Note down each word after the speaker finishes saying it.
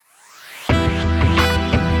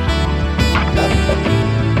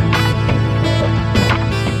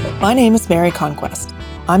My name is Mary Conquest.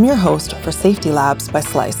 I'm your host for Safety Labs by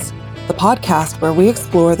Slice, the podcast where we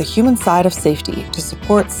explore the human side of safety to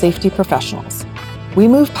support safety professionals. We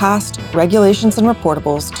move past regulations and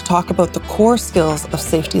reportables to talk about the core skills of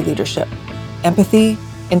safety leadership: empathy,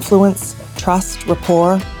 influence, trust,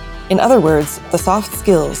 rapport. In other words, the soft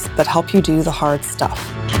skills that help you do the hard stuff.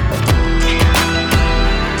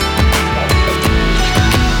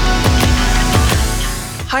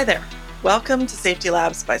 Hi there. Welcome to Safety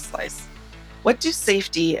Labs by Slice. What do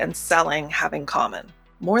safety and selling have in common?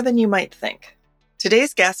 More than you might think.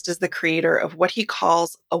 Today's guest is the creator of what he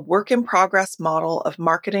calls a work-in-progress model of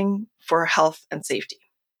marketing for health and safety.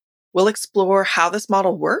 We'll explore how this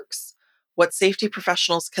model works, what safety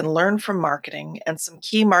professionals can learn from marketing, and some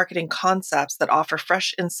key marketing concepts that offer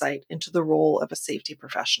fresh insight into the role of a safety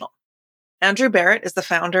professional. Andrew Barrett is the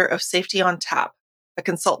founder of Safety on Tap, a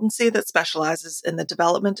consultancy that specializes in the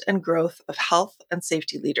development and growth of health and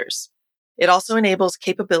safety leaders. It also enables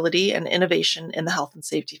capability and innovation in the health and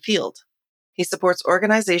safety field. He supports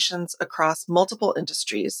organizations across multiple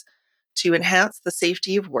industries to enhance the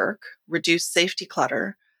safety of work, reduce safety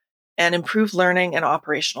clutter, and improve learning and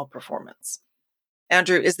operational performance.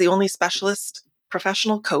 Andrew is the only specialist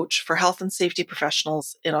professional coach for health and safety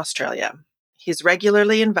professionals in Australia. He's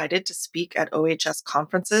regularly invited to speak at OHS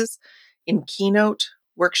conferences in keynote,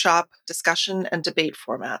 workshop, discussion, and debate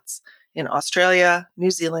formats in Australia,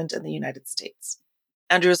 New Zealand, and the United States.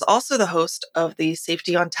 Andrew is also the host of the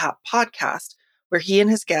Safety on Tap podcast, where he and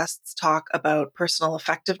his guests talk about personal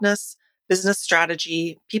effectiveness, business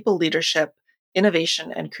strategy, people leadership,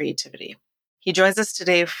 innovation, and creativity. He joins us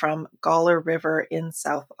today from Gawler River in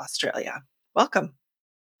South Australia. Welcome.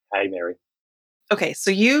 Hey, Mary. Okay,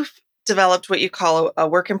 so you've developed what you call a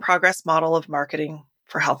work-in-progress model of marketing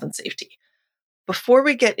for health and safety. Before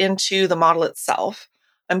we get into the model itself,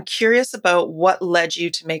 I'm curious about what led you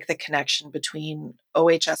to make the connection between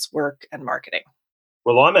OHS work and marketing.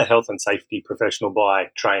 Well, I'm a health and safety professional by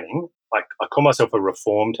training. I call myself a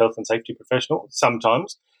reformed health and safety professional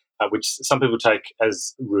sometimes, which some people take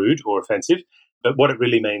as rude or offensive. But what it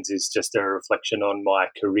really means is just a reflection on my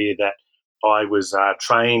career that I was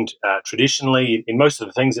trained traditionally in most of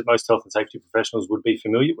the things that most health and safety professionals would be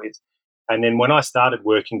familiar with. And then when I started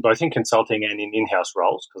working both in consulting and in in-house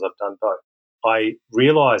roles, because I've done both, I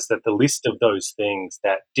realized that the list of those things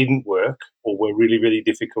that didn't work or were really, really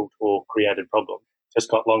difficult or created problems just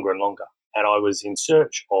got longer and longer. And I was in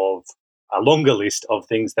search of a longer list of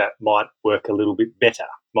things that might work a little bit better,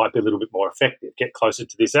 might be a little bit more effective, get closer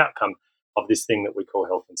to this outcome of this thing that we call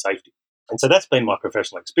health and safety. And so that's been my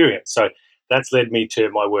professional experience. So that's led me to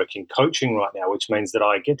my work in coaching right now, which means that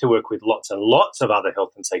I get to work with lots and lots of other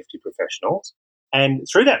health and safety professionals. And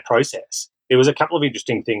through that process, there was a couple of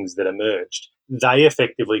interesting things that emerged. They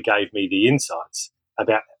effectively gave me the insights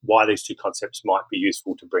about why these two concepts might be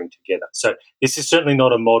useful to bring together. So this is certainly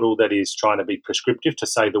not a model that is trying to be prescriptive to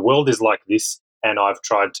say the world is like this and I've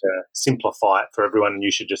tried to simplify it for everyone and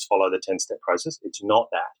you should just follow the 10-step process. It's not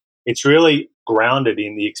that. It's really grounded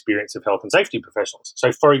in the experience of health and safety professionals.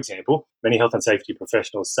 So, for example, many health and safety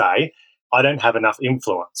professionals say, I don't have enough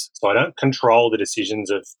influence, so I don't control the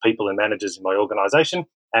decisions of people and managers in my organisation,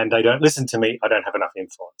 and they don't listen to me, I don't have enough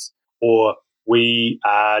influence. Or we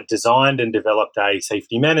designed and developed a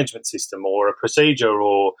safety management system or a procedure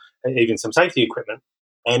or even some safety equipment,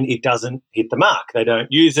 and it doesn't hit the mark. They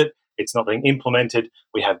don't use it. It's not being implemented.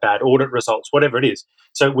 We have bad audit results, whatever it is.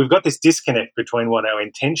 So we've got this disconnect between what our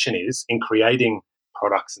intention is in creating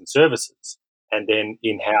products and services and then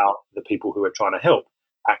in how the people who are trying to help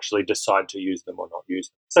actually decide to use them or not use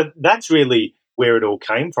them. So that's really where it all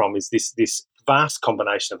came from, is this vast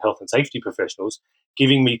combination of health and safety professionals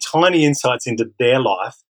giving me tiny insights into their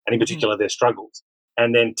life and in particular their struggles.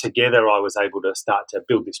 And then together I was able to start to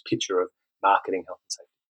build this picture of marketing health and safety.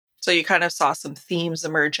 So you kind of saw some themes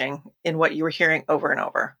emerging in what you were hearing over and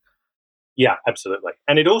over. Yeah, absolutely.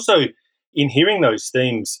 And it also, in hearing those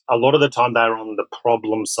themes, a lot of the time they're on the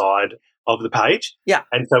problem side of the page. Yeah.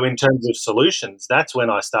 And so in terms of solutions, that's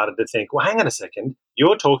when I started to think, well, hang on a second,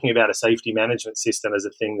 you're talking about a safety management system as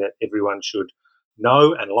a thing that everyone should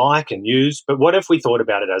know and like and use. But what if we thought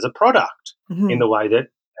about it as a product in the way that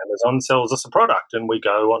Amazon sells us a product and we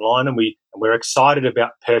go online and we're excited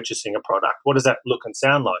about purchasing a product? What does that look and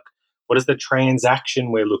sound like? What is the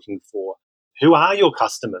transaction we're looking for? Who are your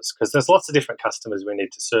customers? Because there's lots of different customers we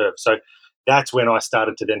need to serve. So that's when I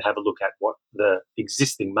started to then have a look at what the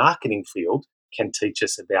existing marketing field can teach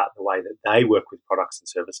us about the way that they work with products and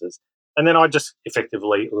services. And then I just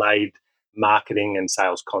effectively laid marketing and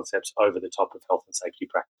sales concepts over the top of health and safety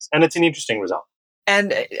practice. And it's an interesting result.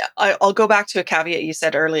 And I'll go back to a caveat you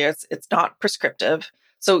said earlier. It's not prescriptive.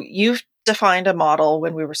 So you've defined a model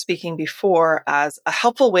when we were speaking before as a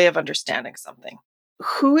helpful way of understanding something.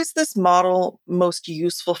 Who is this model most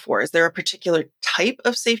useful for? Is there a particular type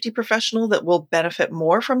of safety professional that will benefit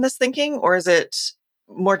more from this thinking, or is it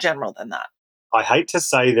more general than that? I hate to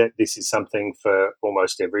say that this is something for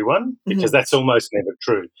almost everyone because Mhm. that's almost never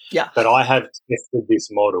true. Yeah. But I have tested this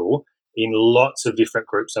model in lots of different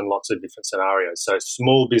groups and lots of different scenarios. So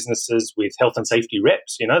small businesses with health and safety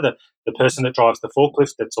reps, the person that drives the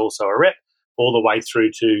forklift that's also a rep, all the way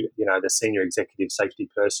through to, the senior executive safety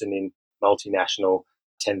person in multinational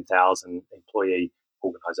 10,000 employee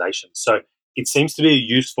organizations. So it seems to be a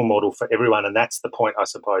useful model for everyone. And that's the point, I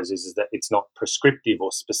suppose, is that it's not prescriptive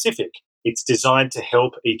or specific. It's designed to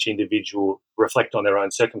help each individual reflect on their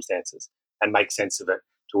own circumstances and make sense of it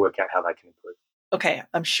to work out how they can improve. Okay,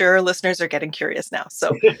 I'm sure listeners are getting curious now.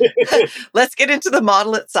 So let's get into the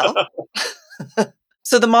model itself.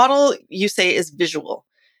 So the model you say is visual.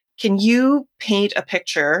 Can you paint a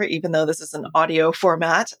picture, even though this is an audio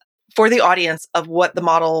format, for the audience of what the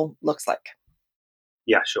model looks like?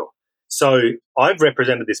 Yeah, sure. So I've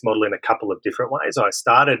represented this model in a couple of different ways. I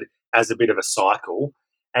started as a bit of a cycle,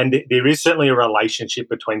 and there is certainly a relationship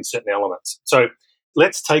between certain elements. So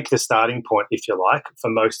let's take the starting point, if you like, for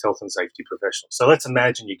most health and safety professionals. So let's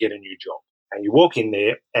imagine you get a new job and you walk in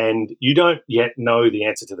there and you don't yet know the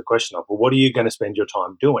answer to the question of, well, what are you going to spend your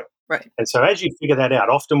time doing? Right. And so as you figure that out,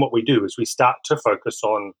 often what we do is we start to focus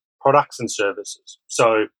on products and services.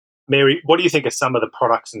 So Mary, what do you think are some of the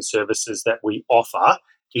products and services that we offer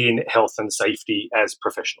in health and safety as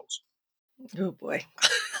professionals? Oh boy.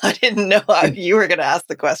 I didn't know how you were going to ask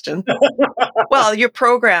the question. Well, your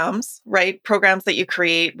programs, right? Programs that you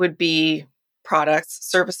create would be products,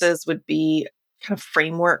 services would be kind of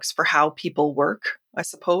frameworks for how people work, I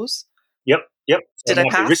suppose. Yep. So it Did I might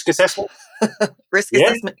be pass? risk assessment. Risk Yeah,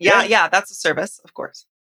 assessment. yeah. Yeah, that's a service, of course.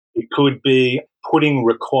 It could be putting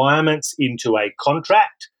requirements into a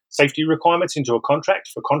contract, safety requirements into a contract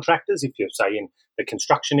for contractors, if you're, say, in the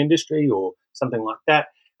construction industry or something like that.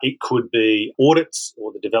 It could be audits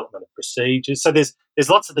or the development of procedures. So there's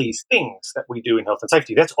lots of these things that we do in health and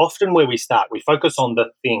safety. That's often where we start. We focus on the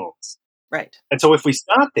things. Right. And so if we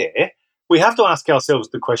start there, we have to ask ourselves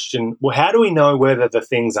the question, well, how do we know whether the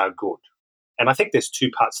things are good? And I think there's two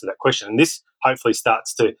parts to that question. And this hopefully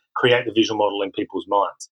starts to create the visual model in people's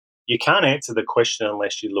minds. You can't answer the question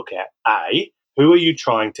unless you look at A, who are you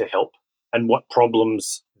trying to help and what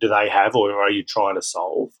problems do they have or are you trying to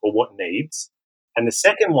solve or what needs? And the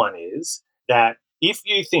second one is that if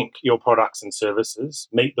you think your products and services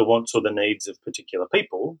meet the wants or the needs of particular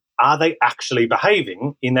people, are they actually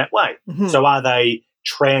behaving in that way? Mhm. So are they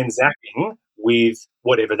transacting with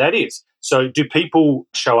whatever that is? So do people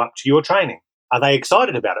show up to your training? Are they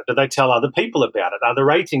excited about it? Do they tell other people about it? Are the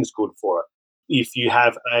ratings good for it? If you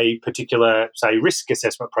have a particular, say, risk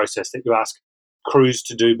assessment process that you ask crews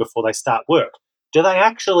to do before they start work, do they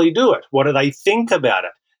actually do it? What do they think about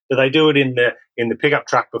it? Do they do it in the pickup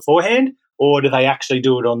truck beforehand, or do they actually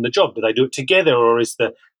do it on the job? Do they do it together, or is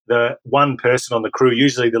the one person on the crew,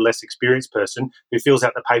 usually the less experienced person, who fills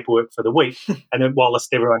out the paperwork for the week, and then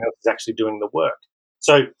whilst everyone else is actually doing the work?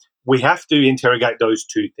 So we have to interrogate those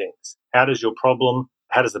two things. How does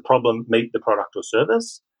the problem meet the product or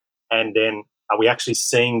service? And then are we actually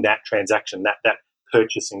seeing that transaction, that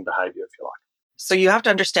purchasing behavior, if you like? So you have to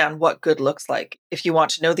understand what good looks like if you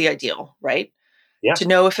want to know the ideal, right? Yeah. To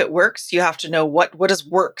know if it works, you have to know what does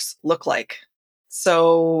works look like.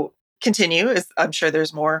 So continue. I'm sure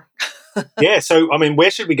there's more. Yeah. So, I mean,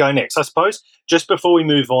 where should we go next? I suppose just before we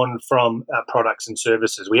move on from products and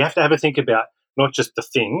services, we have to have a think about not just the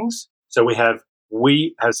things. So we have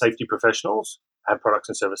safety professionals, have products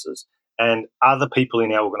and services, and other people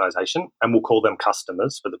in our organization, and we'll call them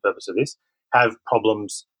customers for the purpose of this, have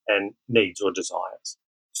problems and needs or desires.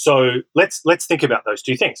 So let's think about those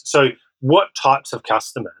two things. So what types of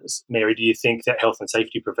customers, Mary, do you think that health and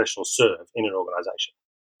safety professionals serve in an organization?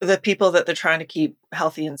 The people that they're trying to keep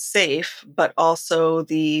healthy and safe, but also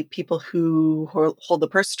the people who hold the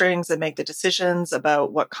purse strings and make the decisions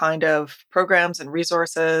about what kind of programs and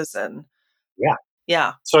resources and Yeah.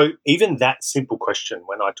 yeah. So even that simple question,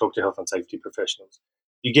 when I talk to health and safety professionals,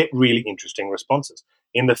 you get really interesting responses.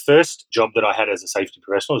 In the first job that I had as a safety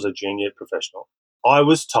professional, as a junior professional, I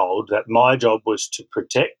was told that my job was to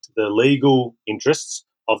protect the legal interests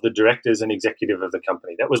of the directors and executive of the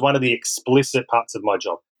company. That was one of the explicit parts of my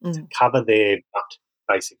job, to Mm, cover their butt,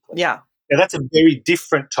 basically. yeah. Now, that's a very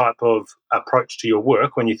different type of approach to your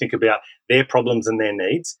work when you think about their problems and their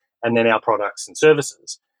needs and then our products and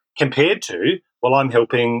services compared to, well, I'm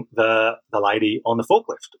helping the lady on the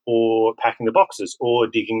forklift or packing the boxes or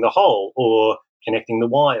digging the hole or connecting the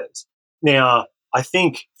wires. Now, I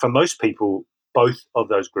think for most people, both of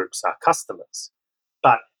those groups are customers.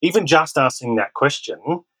 But even just asking that question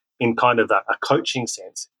in kind of a coaching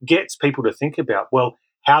sense gets people to think about, well,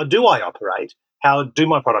 how do I operate? How do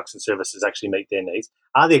my products and services actually meet their needs?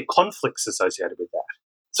 Are there conflicts associated with that?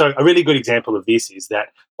 So a really good example of this is that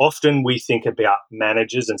often we think about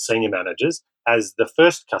managers and senior managers as the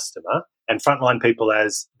first customer and frontline people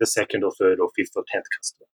as the second or third or fifth or 10th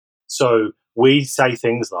customer. So we say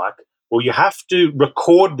things like, well, you have to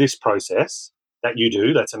record this process that you do.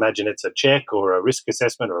 Let's imagine it's a check or a risk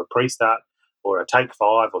assessment or a pre-start or a take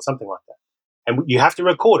 5 or something like that. And you have to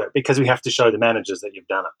record it because we have to show the managers that you've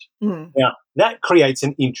done it. Mm. Now, that creates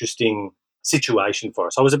an interesting situation for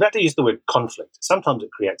us. I was about to use the word conflict. Sometimes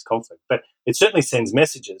it creates conflict, but it certainly sends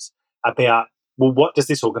messages about, well, what does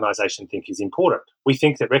this organisation think is important? We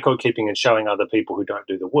think that record keeping and showing other people who don't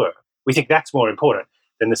do the work, we think that's more important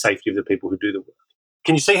than the safety of the people who do the work.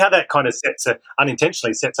 Can you see how that kind of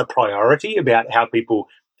unintentionally sets a priority about how people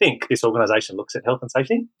think this organisation looks at health and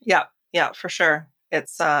safety? Yeah, for sure.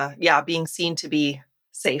 It's being seen to be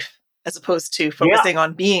safe as opposed to Yeah. focusing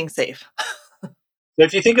on being safe. So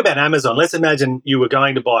if you think about Amazon, let's imagine you were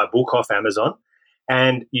going to buy a book off Amazon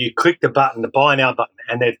and you click the button, the buy now button,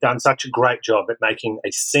 and they've done such a great job at making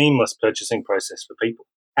a seamless purchasing process for people.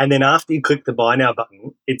 And then after you click the buy now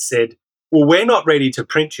button, it said, well, we're not ready to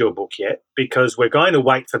print your book yet because we're going to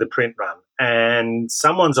wait for the print run and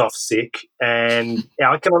someone's off sick and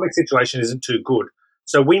our economic situation isn't too good.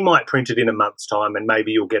 So we might print it in a month's time and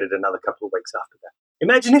maybe you'll get it another couple of weeks after that.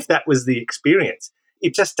 Imagine if that was the experience.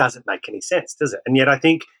 It just doesn't make any sense, does it? And yet I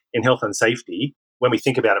think in health and safety, when we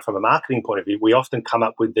think about it from a marketing point of view, we often come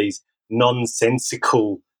up with these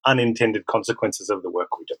nonsensical, unintended consequences of the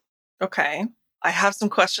work we do. Okay. I have some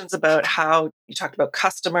questions about how you talked about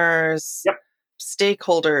customers, Yep.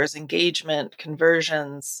 stakeholders, engagement,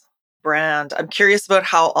 conversions, brand. I'm curious about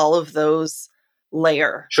how all of those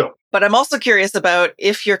layer. Sure. But I'm also curious about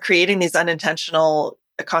if you're creating these unintentional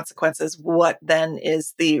consequences, what then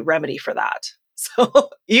is the remedy for that? So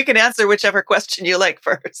you can answer whichever question you like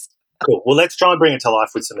first. Cool. Well, let's try and bring it to life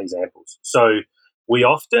with some examples. So we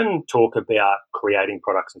often talk about creating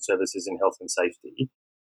products and services in health and safety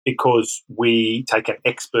because we take an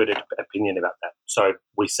expert opinion about that. So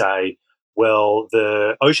we say, well,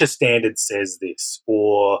 the OSHA standard says this,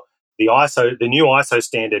 or the new ISO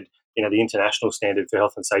standard, the international standard for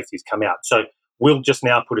health and safety has come out. So we'll just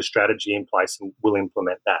now put a strategy in place and we'll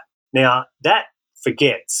implement that. Now, that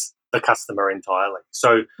forgets the customer entirely.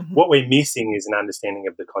 So what we're missing is an understanding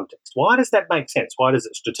of the context. Why does that make sense? Why does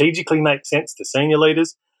it strategically make sense to senior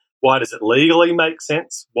leaders? Why does it legally make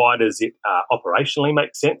sense? Why does it operationally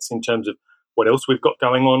make sense in terms of what else we've got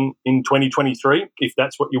going on in 2023, if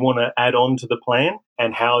that's what you want to add on to the plan?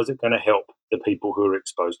 And how is it going to help the people who are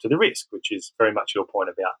exposed to the risk, which is very much your point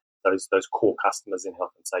about those core customers in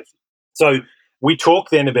health and safety. So we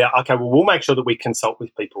talk then about, okay, well, we'll make sure that we consult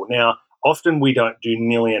with people. Now, often we don't do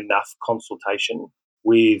nearly enough consultation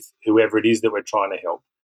with whoever it is that we're trying to help.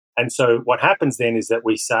 And so what happens then is that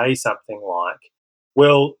we say something like,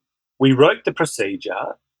 well, we wrote the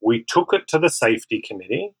procedure, we took it to the safety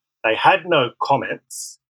committee, they had no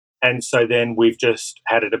comments, and so then we've just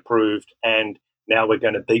had it approved and now we're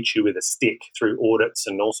going to beat you with a stick through audits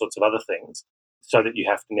and all sorts of other things so that you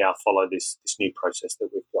have to now follow this new process that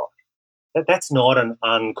we've got. That's not an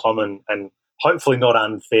uncommon and hopefully not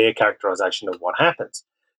unfair characterization of what happens.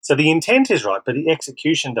 So the intent is right, but the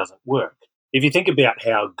execution doesn't work. If you think about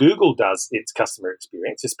how Google does its customer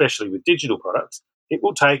experience, especially with digital products, it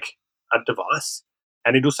will take a device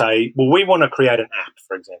and it'll say, well, we want to create an app,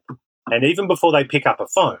 for example. And even before they pick up a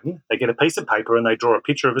phone, they get a piece of paper and they draw a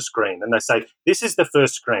picture of a screen and they say, this is the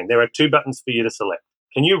first screen. There are 2 buttons for you to select.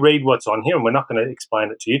 Can you read what's on here? And we're not going to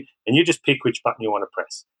explain it to you. And you just pick which button you want to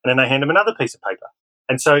press. And then they hand them another piece of paper.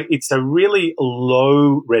 And so it's a really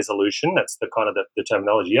low resolution. That's the kind of the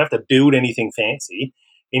terminology. You don't have to build anything fancy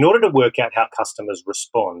in order to work out how customers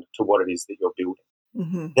respond to what it is that you're building.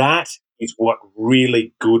 Mm-hmm. That is what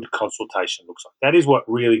really good consultation looks like. That is what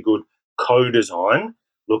really good co-design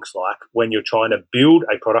looks like when you're trying to build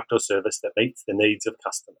a product or service that meets the needs of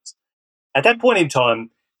customers. At that point in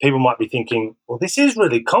time, people might be thinking, well, this is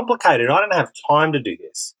really complicated. I don't have time to do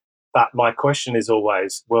this. But my question is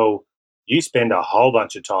always, well, you spend a whole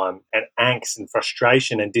bunch of time and angst and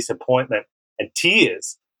frustration and disappointment and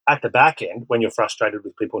tears at the back end when you're frustrated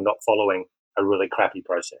with people not following a really crappy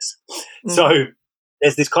process. Mm-hmm. So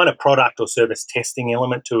there's this kind of product or service testing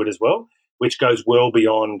element to it as well, which goes well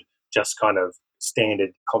beyond just kind of standard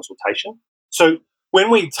consultation. So when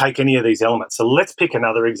we take any of these elements, so let's pick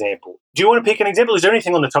another example. Do you want to pick an example? Is there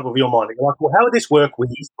anything on the top of your mind that you're like, well, how would this work with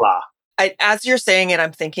blah? As you're saying it,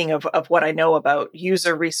 I'm thinking of what I know about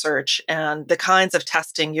user research and the kinds of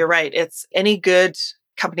testing. You're right. It's any good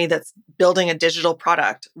company that's building a digital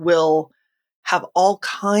product will have all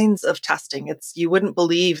kinds of testing. You wouldn't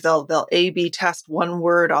believe they'll A/B test one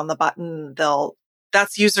word on the button.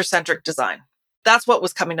 That's user-centric design. That's what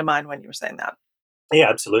was coming to mind when you were saying that. Yeah,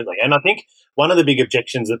 absolutely. And I think one of the big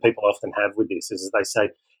objections that people often have with this is they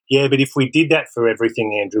say, yeah, but if we did that for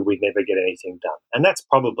everything, Andrew, we'd never get anything done. And that's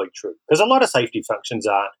probably true because a lot of safety functions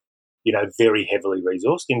are, very heavily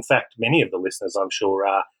resourced. In fact, many of the listeners, I'm sure,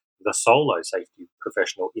 are the solo safety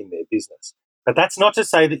professional in their business. But that's not to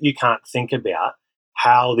say that you can't think about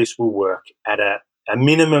how this will work at a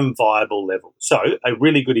minimum viable level. So a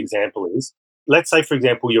really good example is, let's say, for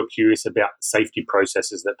example, you're curious about safety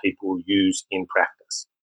processes that people use in practice.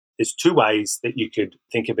 There's two ways that you could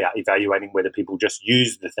think about evaluating whether people just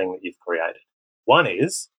use the thing that you've created. One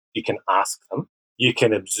is you can ask them, you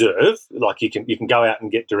can observe, like you can go out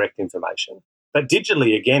and get direct information. But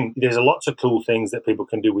digitally, again, there's lots of cool things that people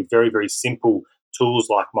can do with very, very simple tools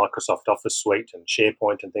like Microsoft Office Suite and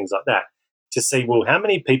SharePoint and things like that to see, well, how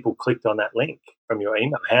many people clicked on that link from your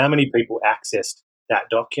email? How many people accessed that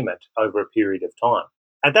document over a period of time?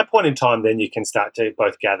 At that point in time, then you can start to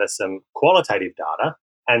both gather some qualitative data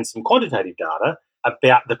and some quantitative data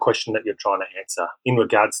about the question that you're trying to answer in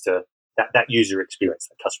regards to that user experience,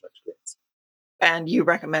 that customer experience. And you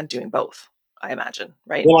recommend doing both, I imagine,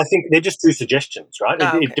 right? Well, I think they're just two suggestions, right?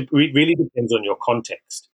 Okay. It really depends on your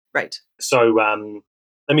context. Right. So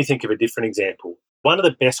let me think of a different example. One of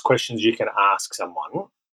the best questions you can ask someone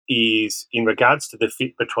is in regards to the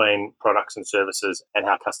fit between products and services and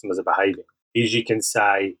how customers are behaving, is you can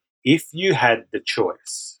say, if you had the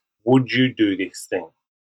choice, would you do this thing?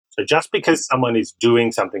 So just because someone is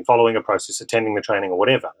doing something, following a process, attending the training or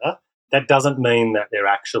whatever, that doesn't mean that they're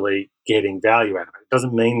actually getting value out of it. It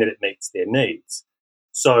doesn't mean that it meets their needs.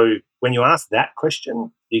 So when you ask that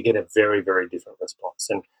question, you get a very, very different response.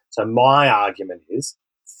 And so my argument is,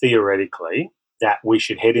 theoretically, that we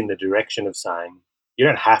should head in the direction of saying, you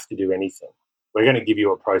don't have to do anything. We're going to give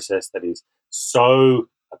you a process that is so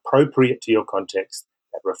appropriate to your context,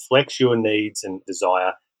 that reflects your needs and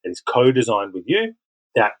desire, that is co-designed with you,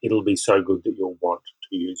 that it'll be so good that you'll want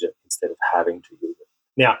to use it instead of having to use it.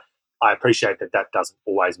 Now, I appreciate that doesn't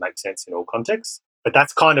always make sense in all contexts, but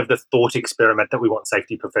that's kind of the thought experiment that we want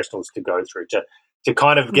safety professionals to go through to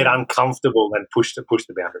kind of get uncomfortable and push the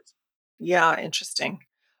boundaries. Yeah, interesting.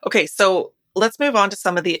 Okay, so let's move on to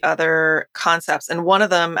some of the other concepts. And one of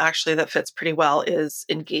them actually that fits pretty well is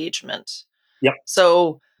engagement. Yep.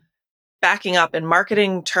 So backing up in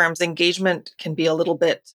marketing terms, engagement can be a little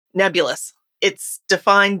bit nebulous. It's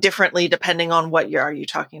defined differently depending on what are you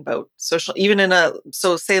talking about. Social, even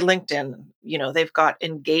so say LinkedIn, they've got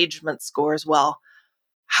engagement scores. Well,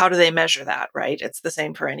 how do they measure that, right? It's the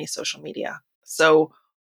same for any social media. So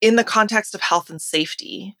in the context of health and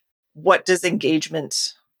safety, what does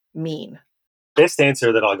engagement mean? Best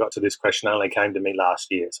answer that I got to this question only came to me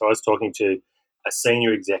last year. So I was talking to a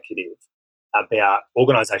senior executive about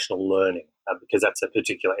organizational learning because that's a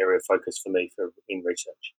particular area of focus for me in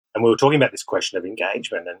research. And we were talking about this question of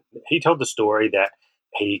engagement. And he told the story that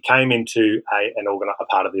he came into a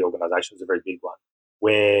part of the organization, it was a very big one,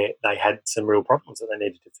 where they had some real problems that they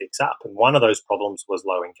needed to fix up. And one of those problems was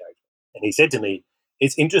low engagement. And he said to me,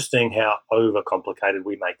 it's interesting how overcomplicated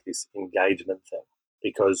we make this engagement thing.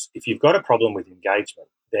 Because if you've got a problem with engagement,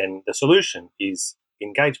 then the solution is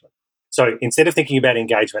engagement. So instead of thinking about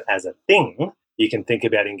engagement as a thing, you can think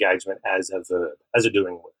about engagement as a verb, as a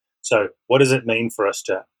doing word. So what does it mean for us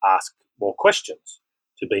to ask more questions,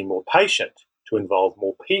 to be more patient, to involve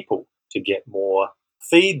more people, to get more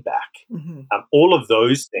feedback? Mm-hmm. All of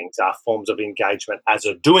those things are forms of engagement as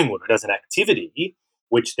a doing word, as an activity,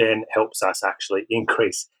 which then helps us actually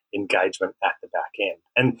increase engagement at the back end.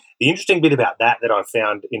 And the interesting bit about that I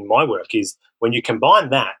found in my work is when you combine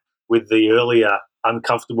that with the earlier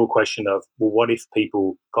uncomfortable question of, well, what if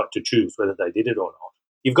people got to choose whether they did it or not?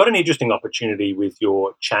 You've got an interesting opportunity with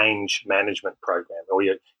your change management program or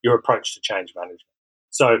your approach to change management.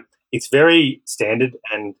 So it's very standard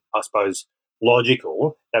and I suppose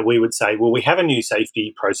logical that we would say, well, we have a new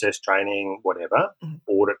safety process training, whatever,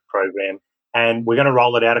 audit program, and we're going to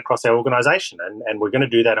roll it out across our organisation. And we're going to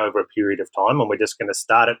do that over a period of time. And we're just going to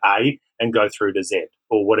start at A and go through to Z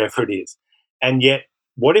or whatever it is. And yet,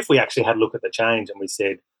 what if we actually had a look at the change and we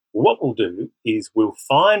said, well, what we'll do is we'll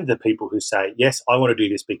find the people who say, yes, I want to do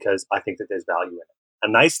this because I think that there's value in it.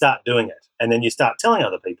 And they start doing it. And then you start telling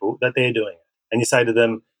other people that they're doing it. And you say to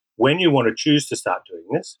them, when you want to choose to start doing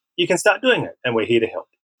this, you can start doing it, and we're here to help.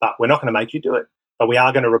 But we're not going to make you do it. But we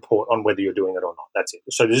are going to report on whether you're doing it or not. That's it.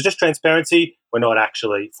 So there's just transparency. We're not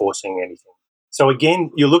actually forcing anything. So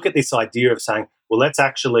again, you look at this idea of saying, well, let's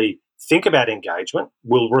actually think about engagement.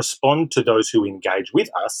 We'll respond to those who engage with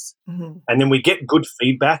us. Mm-hmm. And then we get good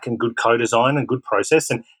feedback and good co-design and good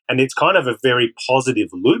process. And it's kind of a very positive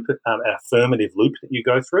loop, an affirmative loop that you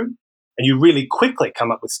go through. And you really quickly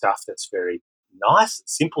come up with stuff that's very nice,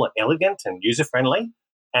 simple and elegant and user-friendly.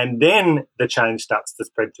 And then the change starts to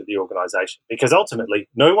spread to the organisation, because ultimately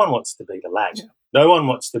no one wants to be the lag. Yeah. No one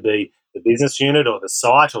wants to be the business unit or the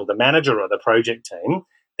site or the manager or the project team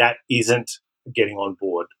that isn't getting on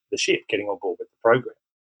board the ship, getting on board with the program.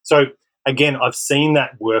 So again, I've seen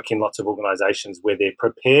that work in lots of organisations where they're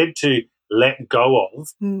prepared to let go of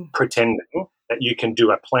pretending that you can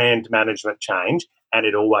do a planned management change and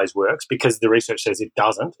it always works, because the research says it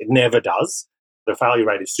doesn't. It never does. The failure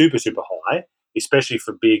rate is super, super high, especially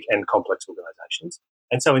for big and complex organisations.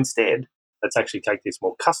 And so instead, let's actually take this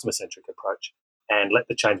more customer-centric approach and let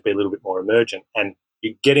the change be a little bit more emergent. And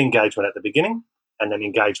you get engagement at the beginning, and then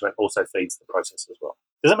engagement also feeds the process as well.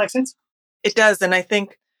 Does that make sense? It does. And I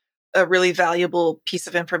think a really valuable piece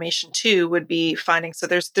of information too would be finding, so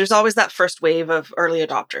there's always that first wave of early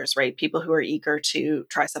adopters, right? People who are eager to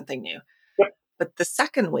try something new. Yep. But the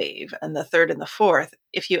second wave and the third and the fourth,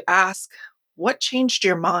 if you ask, what changed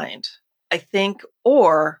your mind? I think,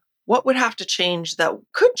 or what would have to change that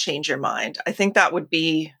could change your mind? I think that would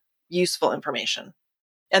be useful information.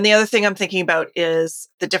 And the other thing I'm thinking about is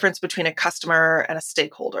the difference between a customer and a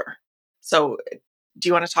stakeholder. So do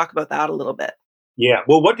you want to talk about that a little bit? Yeah.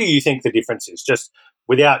 Well, what do you think the difference is? Just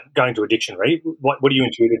without going to a dictionary, what do you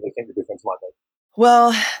intuitively think the difference might be?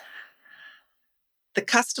 Well, the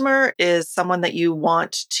customer is someone that you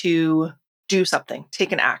want to do something,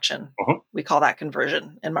 take an action. Mm-hmm. We call that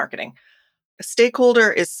conversion in marketing. A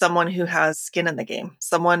stakeholder is someone who has skin in the game,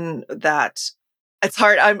 someone that it's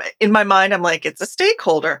hard. I'm in my mind, I'm like, it's a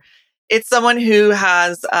stakeholder. It's someone who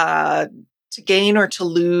has to gain or to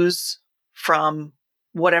lose from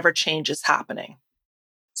whatever change is happening.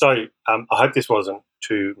 So I hope this wasn't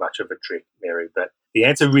too much of a trick, Mary, but the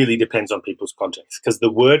answer really depends on people's context, because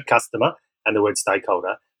the word customer and the word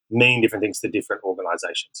stakeholder mean different things to different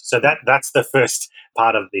organisations. So that's the first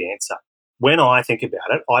part of the answer. When I think about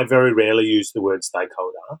it, I very rarely use the word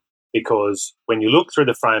stakeholder, because when you look through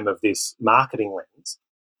the frame of this marketing lens,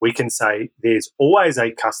 we can say there's always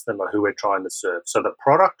a customer who we're trying to serve. So the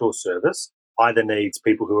product or service either needs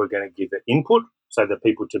people who are going to give it input, so the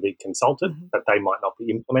people to be consulted, but they might not be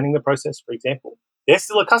implementing the process, for example. They're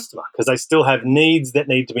still a customer because they still have needs that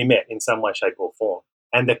need to be met in some way, shape, or form.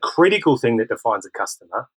 And the critical thing that defines a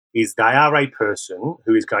customer is they are a person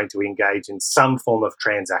who is going to engage in some form of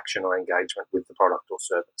transaction or engagement with the product or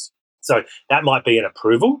service. So that might be an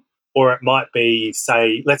approval, or it might be,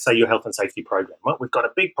 let's say your health and safety program. Right? We've got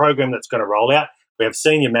a big program that's going to roll out. We have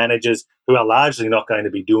senior managers who are largely not going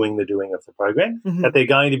to be doing the doing of the program, but they're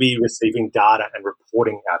going to be receiving data and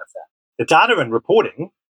reporting out of that. The data and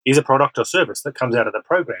reporting is a product or service that comes out of the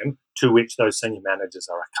program to which those senior managers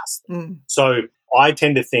are accustomed. So I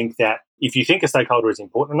tend to think that if you think a stakeholder is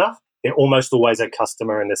important enough, they're almost always a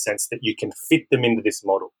customer, in the sense that you can fit them into this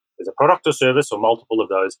model. There's a product or service or multiple of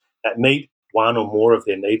those that meet one or more of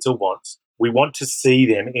their needs or wants. We want to see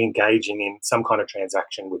them engaging in some kind of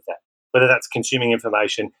transaction with that, whether that's consuming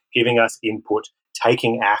information, giving us input,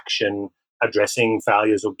 taking action, addressing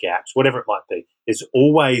failures or gaps, whatever it might be. There's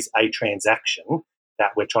always a transaction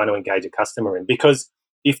that we're trying to engage a customer in, because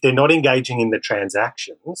if they're not engaging in the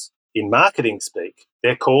transactions, in marketing speak,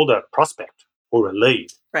 they're called a prospect or a lead.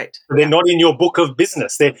 Right. They're not in your book of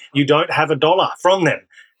business. You don't have $1 from them.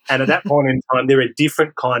 And at that point in time, they're a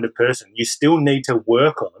different kind of person. You still need to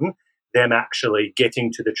work on them actually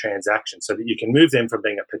getting to the transaction, so that you can move them from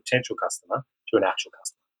being a potential customer to an actual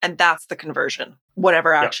customer. And that's the conversion,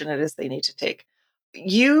 whatever action it is they need to take.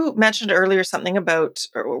 You mentioned earlier something about,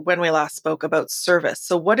 or when we last spoke, about service.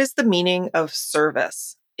 So what is the meaning of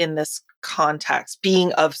service in this context,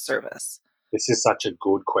 being of service? This is such a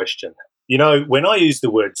good question. You know, when I use the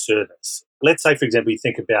word service, let's say, for example, you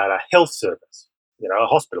think about a health service, a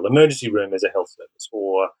hospital, emergency room is a health service,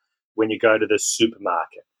 or when you go to the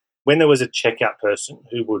supermarket, when there was a checkout person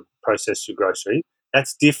who would process your grocery,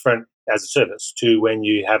 that's different as a service to when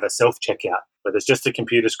you have a self-checkout, where there's just a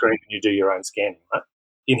computer screen and you do your own scanning, right?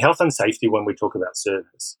 In health and safety, when we talk about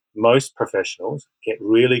service, most professionals get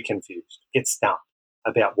really confused, get stumped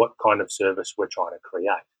about what kind of service we're trying to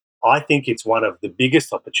create. I think it's one of the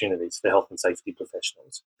biggest opportunities for health and safety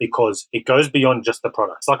professionals, because it goes beyond just the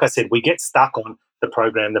products. Like I said, we get stuck on the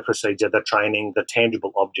program, the procedure, the training, the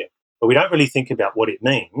tangible object. But we don't really think about what it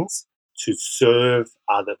means to serve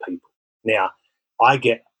other people. Now, I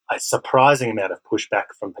get a surprising amount of pushback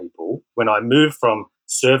from people when I move from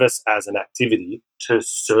service as an activity to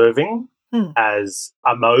serving as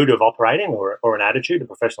a mode of operating or an attitude, a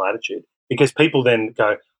professional attitude, because people then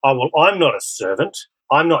go, oh, well, I'm not a servant.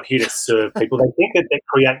 I'm not here to serve people. They think that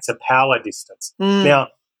creates a power distance. Now,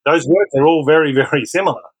 those words are all very, very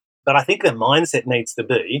similar, but I think the mindset needs to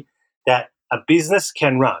be that a business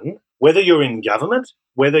can run, whether you're in government,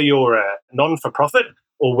 whether you're a non-for-profit,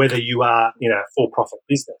 or whether you are in a for-profit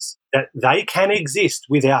business, that they can exist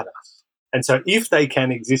without us. And so if they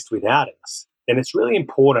can exist without us, then it's really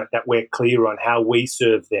important that we're clear on how we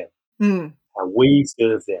serve them, how we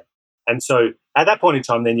serve them. And so at that point in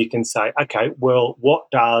time, then you can say, okay, well, what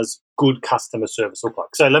does good customer service look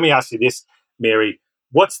like? So let me ask you this, Mary.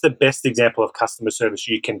 What's the best example of customer service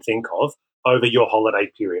you can think of over your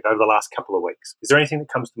holiday period, over the last couple of weeks? Is there anything that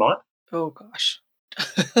comes to mind? Oh, gosh.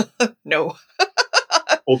 No.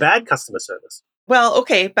 Or bad customer service? Well,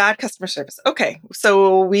 okay, bad customer service. Okay,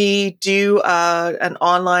 so we do an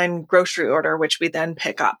online grocery order, which we then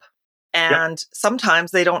pick up. And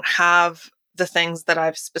sometimes they don't have the things that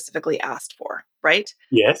I've specifically asked for, right?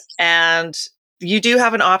 Yes. And you do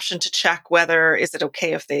have an option to check whether is it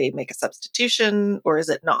okay if they make a substitution or is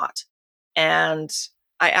it not. And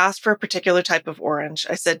I asked for a particular type of orange.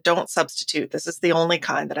 I said, don't substitute. This is the only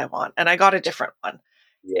kind that I want. And I got a different one.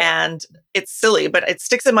 Yeah. And it's silly, but it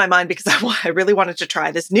sticks in my mind because I really wanted to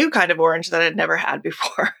try this new kind of orange that I'd never had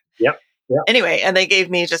before. Yep. Anyway, and they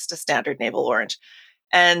gave me just a standard navel orange.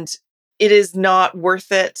 And it is not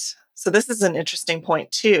worth it. So this is an interesting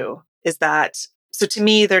point too, is that, so to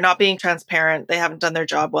me, they're not being transparent. They haven't done their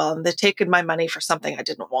job well, and they've taken my money for something I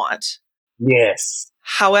didn't want. Yes.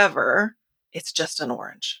 However, it's just an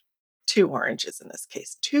orange. 2 oranges in this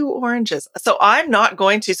case, 2 oranges. So I'm not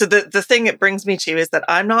going to, so the thing it brings me to is that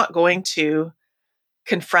I'm not going to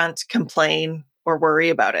confront, complain, or worry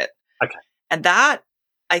about it. Okay. And that,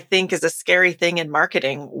 I think, is a scary thing in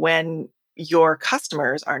marketing when your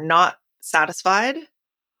customers are not satisfied.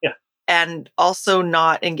 Yeah. And also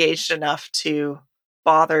not engaged enough to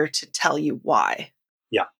bother to tell you why.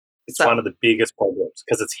 Yeah. It's one of the biggest problems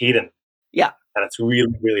because it's hidden. Yeah. And it's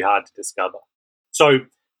really, really hard to discover. So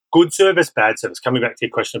good service, bad service. Coming back to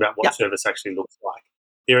your question about what service actually looks like.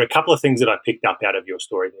 There are a couple of things that I picked up out of your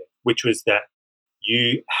story there, which was that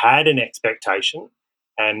you had an expectation,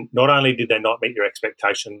 and not only did they not meet your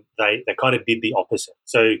expectation, they kind of did the opposite.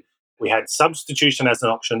 So we had substitution as an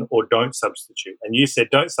option or don't substitute. And you said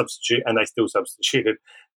don't substitute, and they still substituted.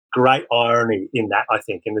 Great irony in that, I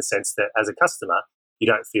think, in the sense that as a customer, you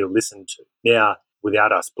don't feel listened to. Now,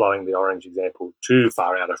 without us blowing the orange example too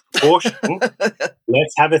far out of proportion,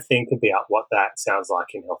 let's have a think about what that sounds like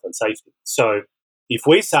in health and safety. So if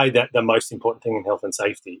we say that the most important thing in health and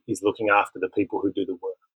safety is looking after the people who do the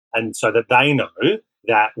work, and so that they know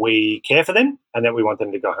that we care for them and that we want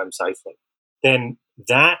them to go home safely, then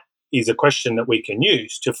that is a question that we can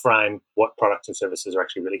use to frame what products and services are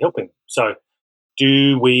actually really helping them. So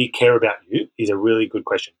do we care about you is a really good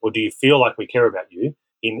question. Or do you feel like we care about you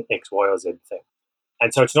in X, Y, or Z thing?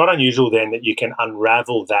 And so it's not unusual then that you can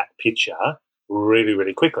unravel that picture really,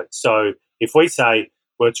 really quickly. So if we say,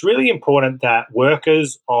 well, it's really important that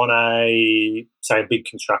workers on a big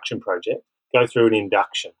construction project go through an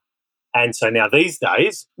induction. And so now these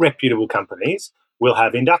days, reputable companies will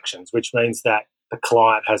have inductions, which means that the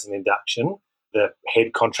client has an induction, the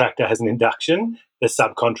head contractor has an induction, the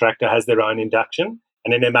subcontractor has their own induction,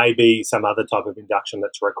 and then there may be some other type of induction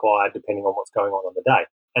that's required depending on what's going on the day.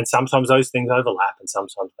 And sometimes those things overlap and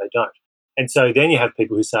sometimes they don't. And so then you have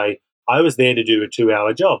people who say, I was there to do a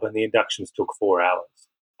 2-hour job and the inductions took 4 hours.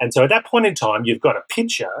 And so at that point in time, you've got a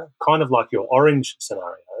picture, kind of like your orange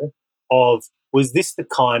scenario, of was this the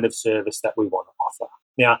kind of service that we want to offer?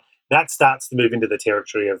 Now, that starts to move into the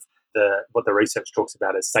territory of what the research talks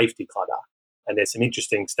about as safety clutter. And there's some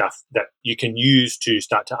interesting stuff that you can use to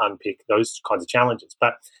start to unpick those kinds of challenges.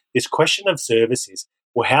 But this question of service is,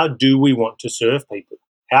 well, how do we want to serve people?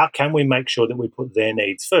 How can we make sure that we put their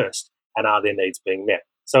needs first, and are their needs being met?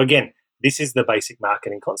 So again, this is the basic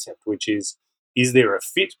marketing concept, which is there a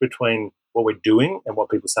fit between what we're doing and what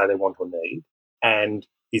people say they want or need? And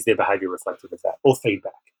is their behavior reflective of that, or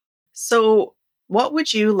feedback? So what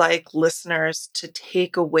would you like listeners to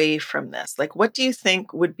take away from this? Like, what do you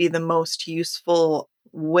think would be the most useful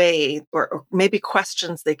way or maybe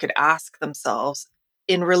questions they could ask themselves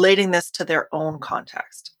in relating this to their own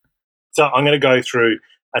context? So I'm going to go through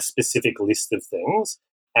a specific list of things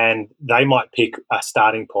And they might pick a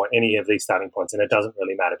starting point, any of these starting points, and it doesn't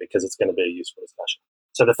really matter because it's going to be a useful discussion.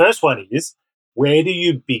 So the first one is, where do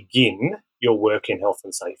you begin your work in health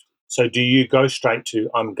and safety? So do you go straight to,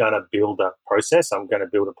 I'm going to build a process, I'm going to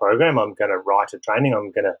build a program, I'm going to write a training,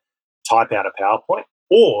 I'm going to type out a PowerPoint?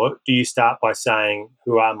 Or do you start by saying,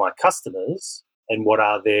 who are my customers and what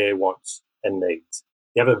are their wants and needs?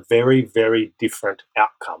 You have a very, very different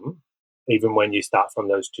outcome, even when you start from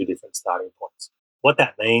those two different starting points. What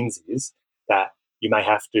that means is that you may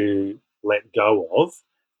have to let go of,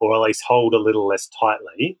 or at least hold a little less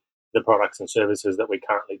tightly, the products and services that we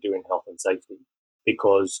currently do in health and safety.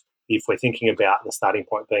 Because if we're thinking about the starting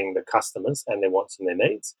point being the customers and their wants and their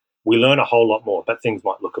needs, we learn a whole lot more, but things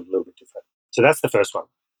might look a little bit different. So that's the first one.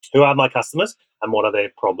 Who are my customers and what are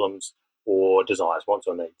their problems or desires, wants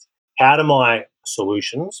or needs? How do my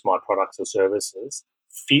solutions, my products or services,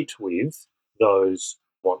 fit with those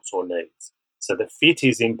wants or needs? So the fit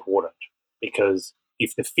is important, because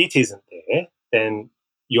if the fit isn't there, then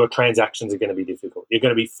your transactions are going to be difficult. You're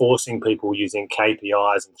going to be forcing people using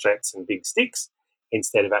KPIs and threats and big sticks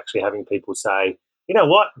instead of actually having people say, you know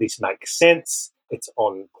what, this makes sense. It's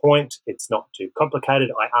on point. It's not too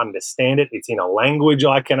complicated. I understand it. It's in a language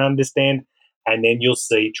I can understand. And then you'll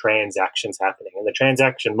see transactions happening. And the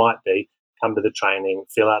transaction might be, come to the training,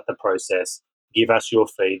 fill out the process, give us your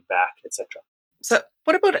feedback, etc. So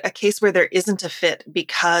what about a case where there isn't a fit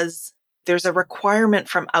because there's a requirement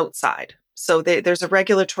from outside? So there's a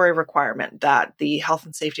regulatory requirement that the health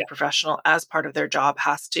and safety professional, as part of their job,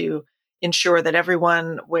 has to ensure that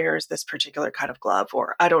everyone wears this particular kind of glove,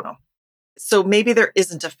 or I don't know. So maybe there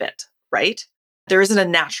isn't a fit, right? There isn't a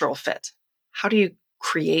natural fit. How do you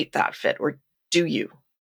create that fit, or do you?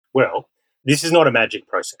 Well, this is not a magic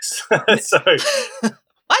process. So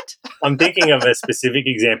What? I'm thinking of a specific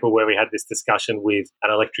example where we had this discussion with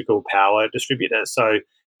an electrical power distributor. So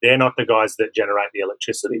they're not the guys that generate the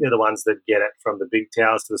electricity. They're the ones that get it from the big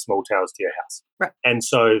towers to the small towers to your house. Right. And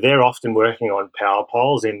so they're often working on power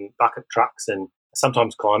poles in bucket trucks and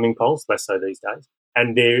sometimes climbing poles, less so these days.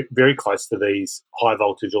 And they're very close to these high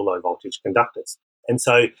voltage or low voltage conductors. And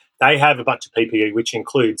so they have a bunch of PPE, which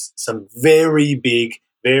includes some very big,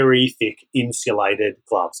 very thick insulated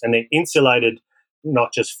gloves. And they're insulated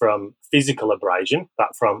not just from physical abrasion,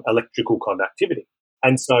 but from electrical conductivity.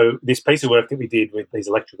 And so this piece of work that we did with these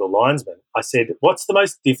electrical linesmen, I said, what's the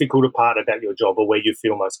most difficult part about your job, or where you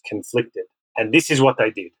feel most conflicted? And this is what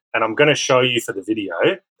they did. And I'm going to show you for the video.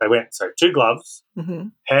 They went, so 2 gloves,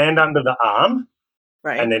 hand under the arm,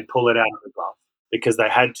 Right. and then pull it out of the glove, because they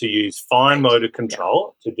had to use fine motor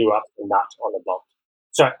control to do up the nut on the bolt.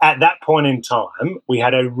 So at that point in time, we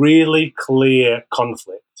had a really clear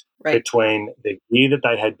conflict between the gear that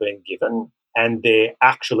they had been given and their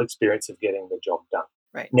actual experience of getting the job done.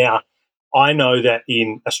 Right. Now, I know that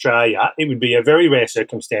in Australia, it would be a very rare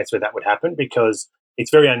circumstance where that would happen, because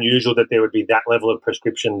it's very unusual that there would be that level of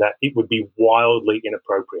prescription, that it would be wildly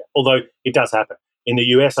inappropriate, although it does happen. In the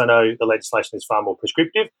US, I know the legislation is far more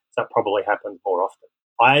prescriptive, so that probably happens more often.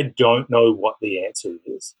 I don't know what the answer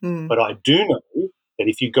is, but I do know that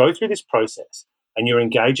if you go through this process and you're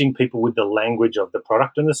engaging people with the language of the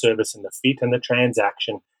product and the service and the fit and the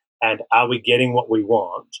transaction, and are we getting what we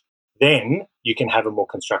want, then you can have a more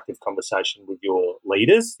constructive conversation with your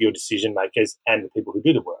leaders, your decision makers, and the people who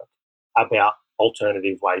do the work about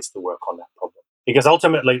alternative ways to work on that problem. Because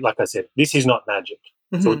ultimately, like I said, this is not magic.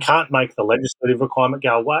 So we can't make the legislative requirement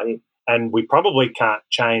go away, and we probably can't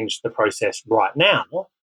change the process right now,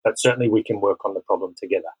 but certainly we can work on the problem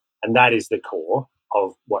together. And that is the core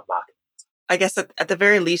of what marketing is. I guess at the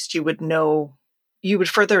very least, you would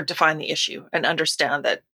further define the issue and understand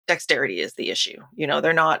that dexterity is the issue.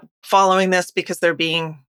 They're not following this because they're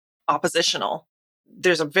being oppositional.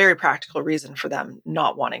 There's a very practical reason for them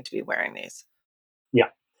not wanting to be wearing these. Yeah.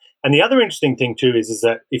 And the other interesting thing too is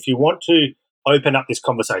that if you want to open up this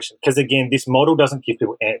conversation, because again, this model doesn't give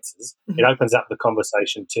people answers, it opens up the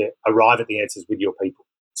conversation to arrive at the answers with your people.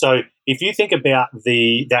 So if you think about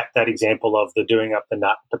that example of the doing up the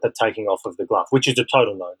nut but the taking off of the glove, which is a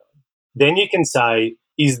total no-no, then you can say,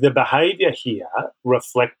 is the behaviour here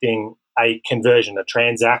reflecting a conversion, a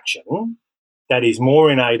transaction that is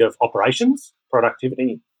more in aid of operations,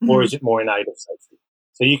 productivity, or is it more in aid of safety?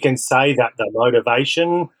 So you can say that the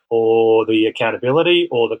motivation or the accountability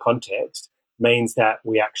or the context means that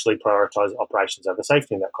we actually prioritise operations over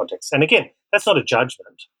safety in that context. And again, that's not a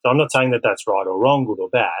judgment. So I'm not saying that that's right or wrong, good or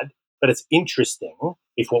bad, but it's interesting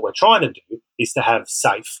if what we're trying to do is to have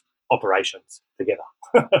safe operations together.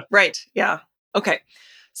 Right. Yeah. Okay.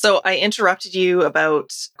 So I interrupted you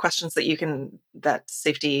about questions that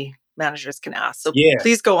safety managers can ask. So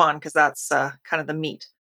please go on, because that's kind of the meat.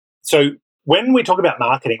 So when we talk about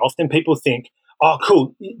marketing, often people think, oh,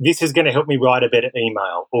 cool, this is going to help me write a better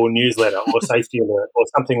email or newsletter or safety alert or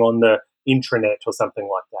something on the intranet or something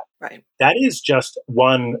like that. Right. That is just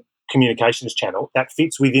one communications channel that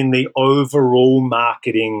fits within the overall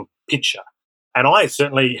marketing picture. And I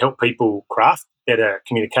certainly help people craft better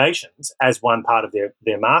communications as one part of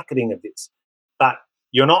their marketing of this. But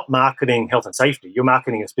you're not marketing health and safety. You're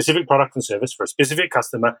marketing a specific product and service for a specific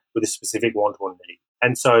customer with a specific want or need.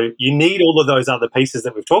 And so you need all of those other pieces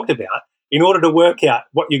that we've talked about in order to work out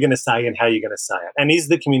what you're going to say and how you're going to say it. And is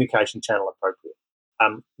the communication channel appropriate?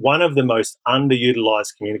 One of the most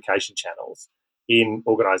underutilized communication channels in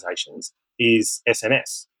organizations is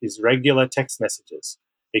SMS, is regular text messages.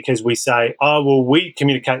 Because we say, oh, well, we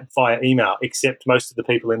communicate via email, except most of the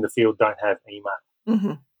people in the field don't have email.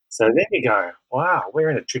 Mm-hmm. So then you go, wow, we're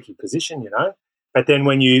in a tricky position, But then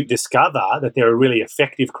when you discover that there are really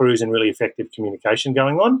effective crews and really effective communication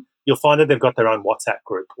going on, you'll find that they've got their own WhatsApp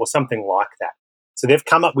group or something like that. So they've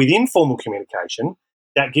come up with informal communication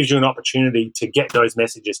that gives you an opportunity to get those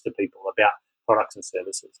messages to people about products and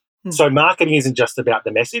services. Mm. So marketing isn't just about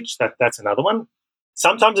the message. That's another one.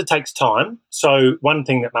 Sometimes it takes time. So one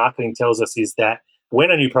thing that marketing tells us is that when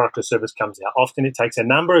a new product or service comes out, often it takes a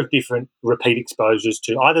number of different repeat exposures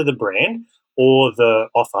to either the brand or the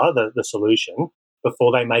offer, the solution,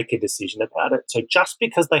 before they make a decision about it. So just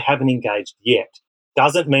because they haven't engaged yet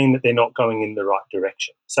doesn't mean that they're not going in the right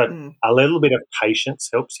direction. So a little bit of patience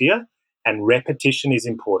helps here, and repetition is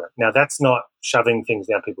important. Now, that's not shoving things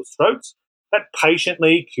down people's throats, but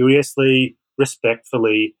patiently, curiously,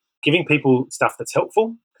 respectfully, giving people stuff that's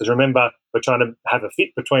helpful. Because remember, we're trying to have a fit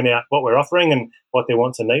between what we're offering and what their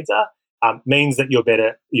wants and needs are, means that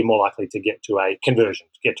you're more likely to get to a conversion,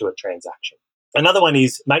 to get to a transaction. Another one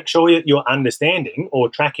is make sure you're understanding or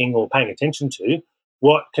tracking or paying attention to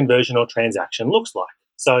what conversion or transaction looks like.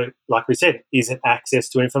 So, like we said, is it access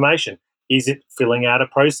to information? Is it filling out a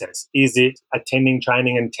process? Is it attending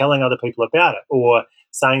training and telling other people about it, or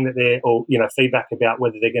saying that feedback about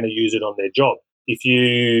whether they're going to use it on their job? If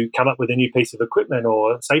you come up with a new piece of equipment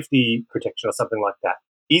or safety protection or something like that,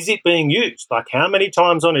 is it being used? Like, how many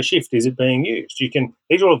times on a shift is it being used?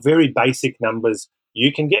 These are all very basic numbers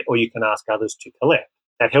you can get, or you can ask others to collect,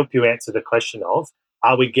 that help you answer the question of,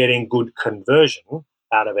 are we getting good conversion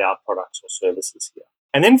out of our products or services here?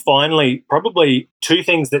 And then finally, probably two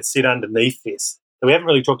things that sit underneath this that we haven't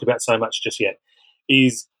really talked about so much just yet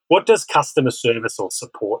is, what does customer service or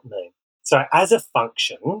support mean? So as a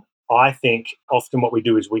function, I think often what we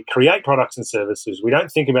do is we create products and services. We don't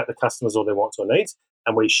think about the customers or their wants or needs,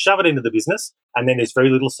 and we shove it into the business, and then there's very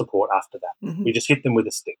little support after that. Mm-hmm. We just hit them with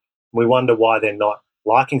a stick. We wonder why they're not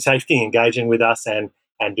liking safety, engaging with us, and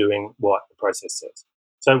doing what the process says.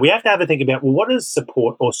 So we have to have a think about, well, what does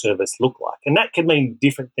support or service look like? And that can mean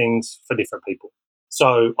different things for different people.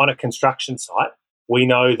 So on a construction site, we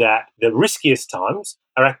know that the riskiest times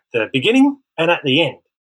are at the beginning and at the end.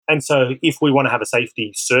 And so if we want to have a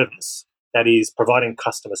safety service that is providing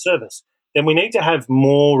customer service, then we need to have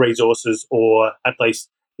more resources, or at least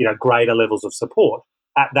greater levels of support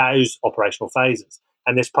at those operational phases.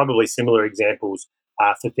 And there's probably similar examples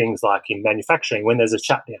for things like in manufacturing when there's a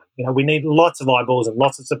shutdown. We need lots of eyeballs and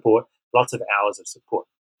lots of support, lots of hours of support.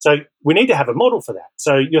 So we need to have a model for that.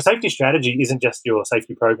 So your safety strategy isn't just your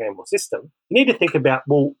safety program or system. You need to think about,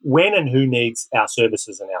 well, when and who needs our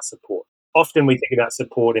services and our support. Often we think about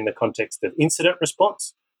support in the context of incident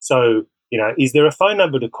response. So, is there a phone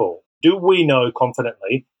number to call? Do we know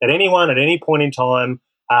confidently that anyone at any point in time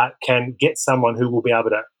can get someone who will be able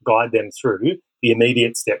to guide them through the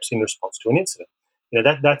immediate steps in response to an incident?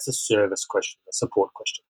 That's a service question, a support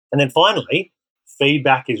question. And then finally,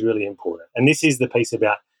 feedback is really important. And this is the piece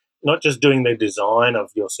about not just doing the design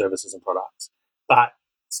of your services and products, but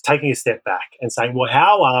it's taking a step back and saying, well,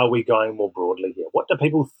 how are we going more broadly here? What do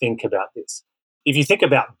people think about this? If you think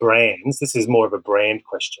about brands, this is more of a brand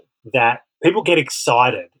question, that people get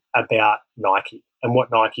excited about Nike and what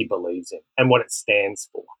Nike believes in and what it stands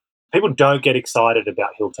for. People don't get excited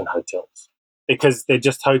about Hilton hotels because they're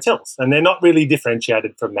just hotels and they're not really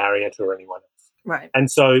differentiated from Marriott or anyone else. Right. And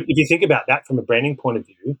so if you think about that from a branding point of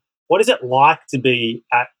view, what is it like to be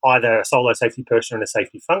at either a solo safety person or in a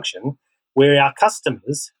safety function where our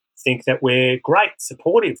customers think that we're great,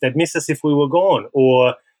 supportive, they'd miss us if we were gone,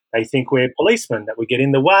 or they think we're policemen, that we get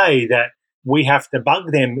in the way, that we have to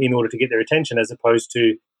bug them in order to get their attention, as opposed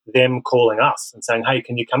to them calling us and saying, hey,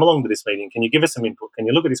 can you come along to this meeting? Can you give us some input? Can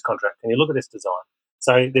you look at this contract? Can you look at this design?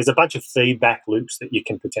 So there's a bunch of feedback loops that you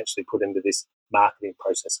can potentially put into this marketing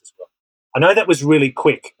process as well. I know that was really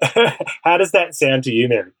quick. How does that sound to you,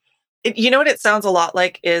 Mary? You know what it sounds a lot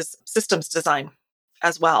like is systems design.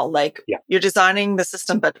 as well. Like Yeah. you're designing the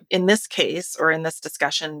system, but in this case or in this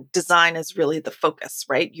discussion, design is really the focus,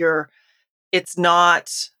 right? It's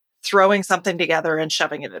not throwing something together and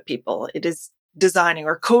shoving it at people. It is designing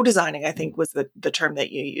or co-designing, I think was the term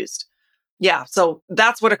that you used. Yeah. So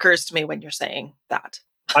that's what occurs to me when you're saying that.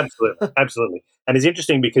 Absolutely, absolutely. And it's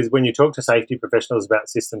interesting because when you talk to safety professionals about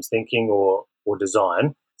systems thinking or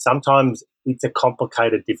design, sometimes it's a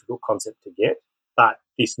complicated, difficult concept to get. But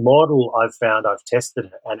this model I've tested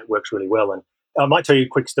it and it works really well. And I might tell you a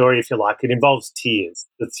quick story if you like. It involves tiers,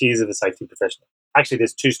 the tiers of a safety professional. Actually,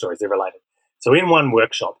 there's two stories, they're related. So in one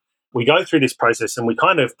workshop, we go through this process and we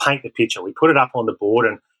kind of paint the picture. We put it up on the board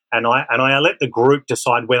and I let the group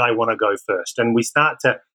decide where they want to go first. And we start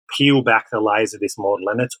to peel back the layers of this model,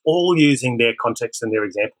 and it's all using their context and their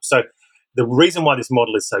example. So the reason why this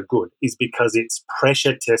model is so good is because it's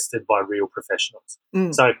pressure tested by real professionals.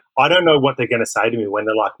 So I don't know what they're going to say to me when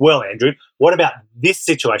they're like, well, Andrew, what about this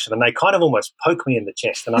situation? And they kind of almost poke me in the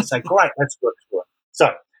chest. And I say, great, let's work through it. So,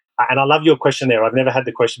 and I love your question there. I've never had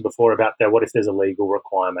the question before about that. What if there's a legal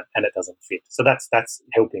requirement and it doesn't fit? So that's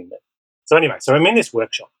helping me. So anyway, so I'm in this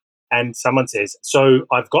workshop. And someone says, so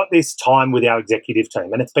I've got this time with our executive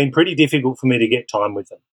team, and it's been pretty difficult for me to get time with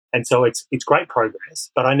them. And so it's great progress,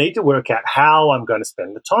 but I need to work out how I'm going to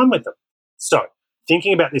spend the time with them. So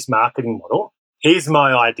thinking about this marketing model, here's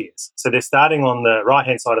my ideas. So they're starting on the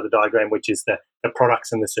right-hand side of the diagram, which is the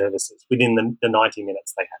products and the services within the 90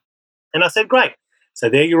 minutes they have. And I said, great. So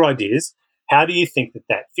they're your ideas. How do you think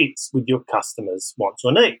that fits with your customers' wants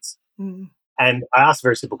or needs? And I asked a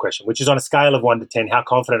very simple question, which is on a scale of 1 to 10, how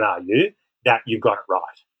confident are you that you've got it right?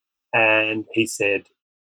 And he said,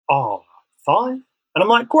 5. And I'm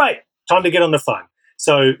like, great, time to get on the phone.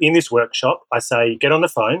 So in this workshop, I say, get on the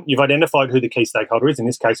phone. You've identified who the key stakeholder is. In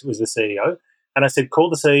this case, it was the CEO. And I said, call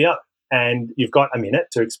the CEO. And you've got a minute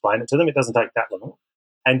to explain it to them. It doesn't take that long.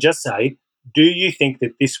 And just say, do you think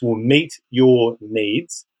that this will meet your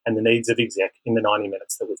needs and the needs of exec in the 90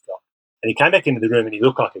 minutes that we've got? And he came back into the room and he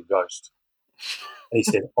looked like a ghost. And he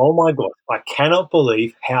said, oh my God, I cannot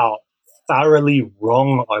believe how thoroughly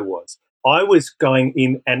wrong I was. I was going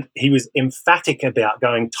in, and he was emphatic about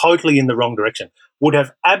going totally in the wrong direction, would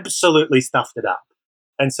have absolutely stuffed it up.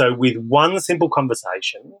 And so with one simple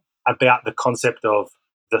conversation about the concept of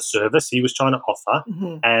the service he was trying to offer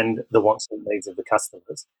and the wants and needs of the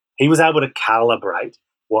customers, he was able to calibrate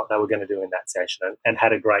what they were going to do in that session and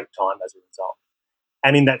had a great time as a result.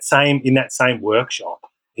 And in that same workshop,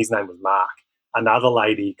 his name was Mark, another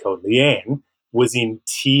lady called Leanne was in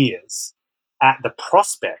tears at the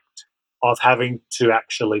prospect of having to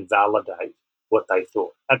actually validate what they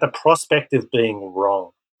thought, at the prospect of being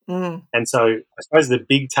wrong. And so I suppose the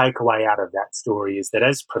big takeaway out of that story is that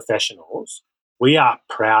as professionals, we are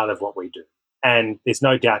proud of what we do. And there's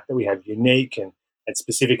no doubt that we have unique and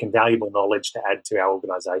specific and valuable knowledge to add to our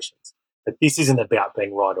organisations. But this isn't about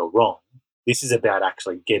being right or wrong. This is about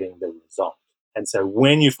actually getting the result. And so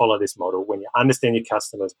when you follow this model, when you understand your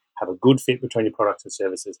customers, have a good fit between your products and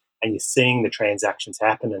services, and you're seeing the transactions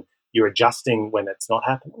happen and you're adjusting when it's not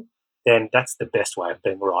happening, then that's the best way of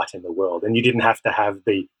being right in the world. And you didn't have to have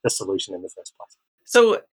the solution in the first place.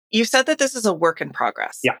 So you said that this is a work in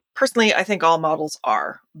progress. Yeah. Personally, I think all models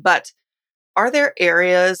are. But are there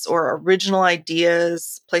areas or original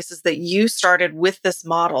ideas, places that you started with this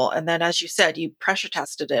model, and then, as you said, you pressure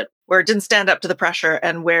tested it, where it didn't stand up to the pressure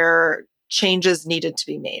and where changes needed to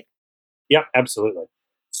be made? Yeah, absolutely.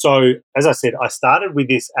 So as I said, I started with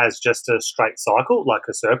this as just a straight cycle, like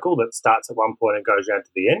a circle that starts at one point and goes down to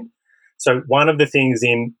the end. So one of the things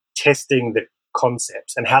in testing the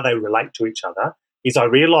concepts and how they relate to each other is I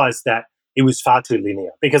realized that it was far too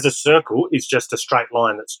linear, because a circle is just a straight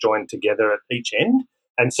line that's joined together at each end.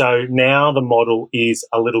 And so now the model is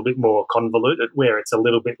a little bit more convoluted, where it's a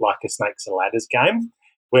little bit like a snakes and ladders game,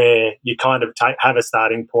 where you kind of have a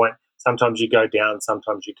starting point. Sometimes you go down,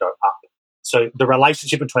 sometimes you go up. So the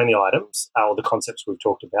relationship between the items or the concepts we've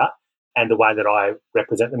talked about and the way that I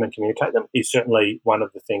represent them and communicate them is certainly one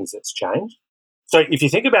of the things that's changed. So if you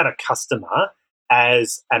think about a customer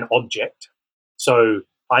as an object, so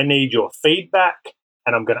I need your feedback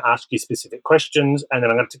and I'm going to ask you specific questions, and then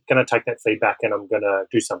I'm going to take that feedback and I'm going to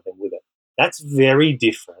do something with it. That's very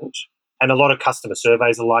different. And a lot of customer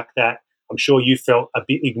surveys are like that. I'm sure you felt a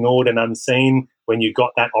bit ignored and unseen when you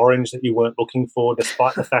got that orange that you weren't looking for,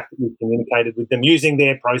 despite the fact that you communicated with them using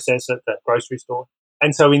their process at the grocery store.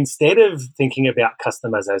 And so instead of thinking about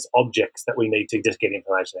customers as objects that we need to just get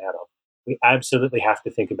information out of, we absolutely have to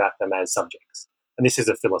think about them as subjects. And this is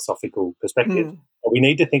a philosophical perspective. But we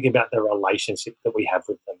need to think about the relationship that we have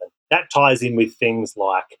with them. And that ties in with things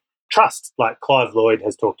like trust, like Clive Lloyd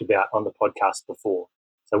has talked about on the podcast before.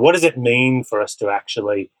 So what does it mean for us to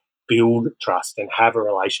actually build trust and have a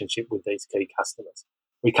relationship with these key customers?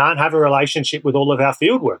 We can't have a relationship with all of our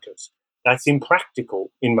field workers. That's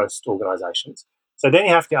impractical in most organizations. So then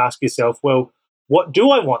you have to ask yourself, well, what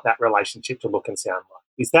do I want that relationship to look and sound like?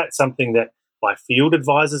 Is that something that my field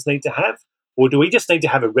advisors need to have? Or do we just need to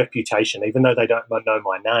have a reputation, even though they don't know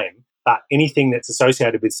my name? But anything that's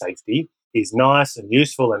associated with safety is nice and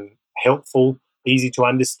useful and helpful, easy to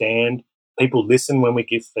understand. People listen when we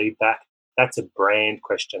give feedback. That's a brand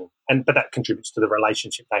question. But that contributes to the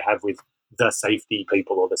relationship they have with the safety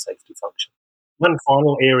people or the safety function. One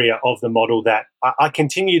final area of the model that I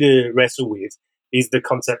continue to wrestle with is the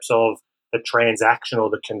concepts of the transaction or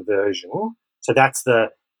the conversion. So that's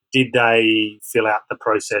did they fill out the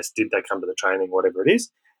process? Did they come to the training? Whatever it is.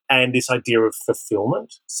 And this idea of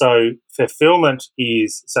fulfillment. So fulfillment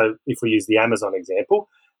is, so if we use the Amazon example,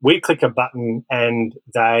 we click a button and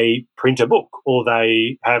they print a book, or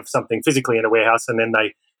they have something physically in a warehouse and then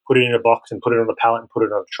they put it in a box and put it on the pallet and put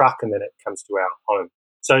it on a truck, and then it comes to our home.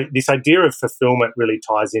 So this idea of fulfillment really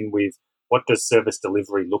ties in with what does service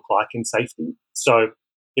delivery look like in safety. So,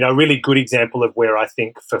 a really good example of where I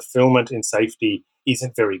think fulfillment in safety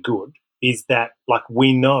isn't very good is that, like,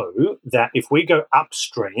 we know that if we go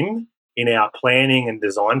upstream in our planning and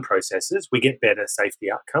design processes, we get better safety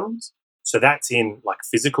outcomes. So that's in like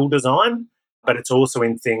physical design, but it's also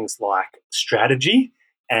in things like strategy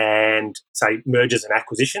and, say, mergers and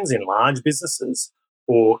acquisitions in large businesses,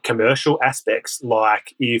 or commercial aspects,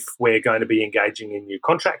 like if we're going to be engaging in new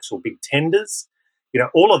contracts or big tenders.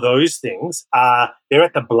 All of those things they're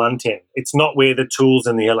at the blunt end. It's not where the tools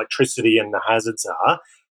and the electricity and the hazards are,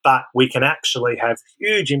 but we can actually have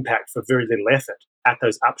huge impact for very little effort at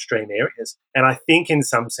those upstream areas. And I think in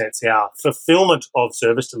some sense our fulfillment of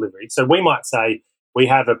service delivery, so we might say we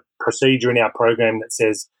have a procedure in our program that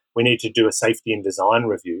says we need to do a safety and design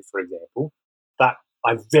review, for example, but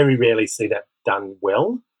I very rarely see that done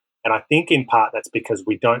well. And I think in part that's because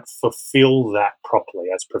we don't fulfill that properly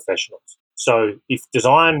as professionals. So if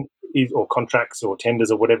design is, or contracts or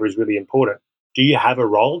tenders or whatever is really important, do you have a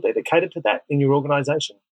role dedicated to that in your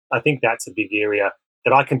organization? I think that's a big area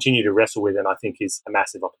that I continue to wrestle with and I think is a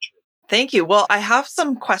massive opportunity. Thank you. Well, I have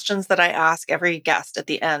some questions that I ask every guest at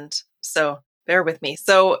the end, so bear with me.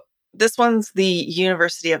 So this one's the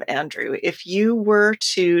University of Andrew. If you were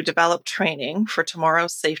to develop training for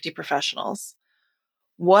tomorrow's safety professionals,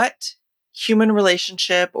 what human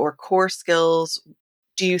relationship or core skills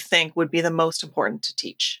do you think would be the most important to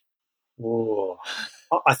teach? Oh,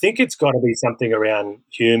 I think it's got to be something around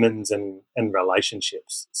humans and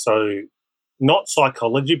relationships. So not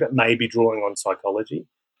psychology, but maybe drawing on psychology.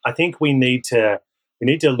 I think we need to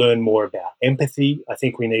learn more about empathy. I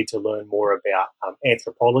think we need to learn more about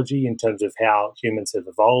anthropology in terms of how humans have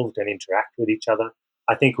evolved and interact with each other.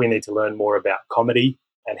 I think we need to learn more about comedy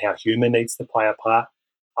and how humour needs to play a part.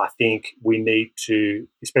 I think we need to,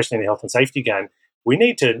 especially in the health and safety game, we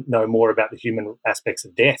need to know more about the human aspects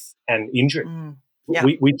of death and injury. Yeah.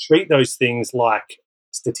 We treat those things like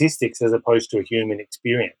statistics as opposed to a human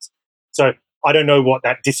experience. So I don't know what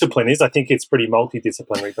that discipline is. I think it's pretty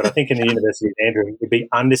multidisciplinary, but I think in the University of Andrew, it would be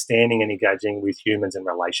understanding and engaging with humans and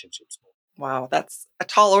relationships. Wow, that's a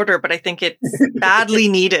tall order, but I think it's badly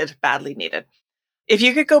needed, badly needed. If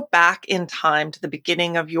you could go back in time to the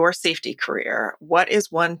beginning of your safety career, what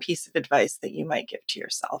is one piece of advice that you might give to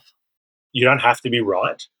yourself? You don't have to be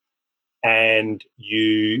right, and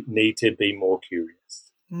you need to be more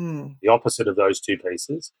curious. The opposite of those two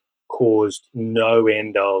pieces caused no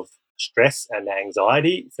end of stress and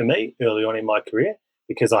anxiety for me early on in my career,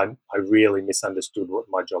 because I really misunderstood what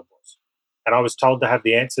my job was. And I was told to have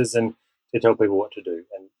the answers and to tell people what to do.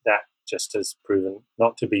 And that just has proven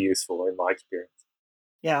not to be useful in my experience.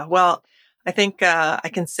 Yeah, well, I think I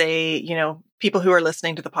can say, people who are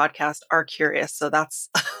listening to the podcast are curious. So that's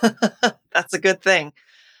that's a good thing.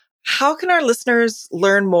 How can our listeners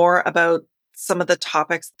learn more about some of the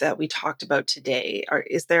topics that we talked about today?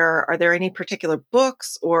 Are there any particular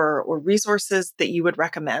books or resources that you would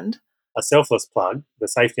recommend? A selfless plug, the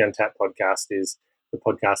Safety Untapped podcast is the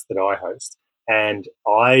podcast that I host. And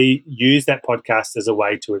I use that podcast as a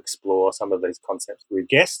way to explore some of these concepts with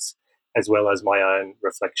guests, as well as my own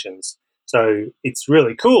reflections. So it's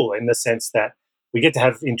really cool in the sense that we get to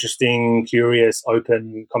have interesting, curious,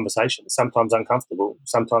 open conversations, sometimes uncomfortable,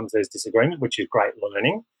 sometimes there's disagreement, which is great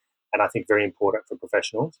learning, and I think very important for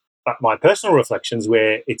professionals. But my personal reflections,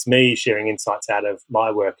 where it's me sharing insights out of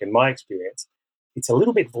my work and my experience, it's a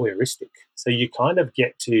little bit voyeuristic. So you kind of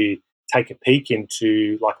get to take a peek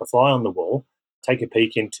into, like a fly on the wall, take a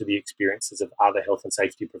peek into the experiences of other health and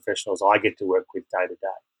safety professionals I get to work with day to day.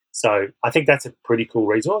 So I think that's a pretty cool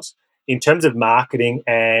resource. In terms of marketing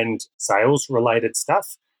and sales related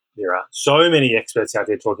stuff, there are so many experts out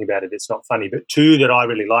there talking about it. It's not funny, but two that I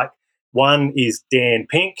really like. One is Dan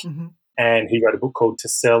Pink, and he wrote a book called To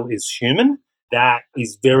Sell is Human. That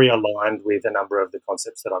is very aligned with a number of the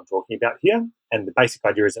concepts that I'm talking about here. And the basic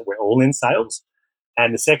idea is that we're all in sales.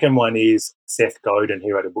 And the second one is Seth Godin.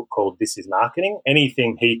 He wrote a book called This is Marketing.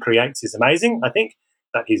 Anything he creates is amazing, I think.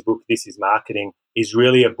 But his book, This is Marketing, is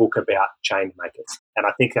really a book about change makers. And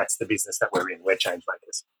I think that's the business that we're in. We're change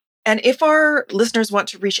makers. And if our listeners want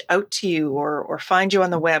to reach out to you or find you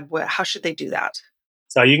on the web, how should they do that?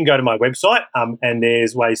 So you can go to my website and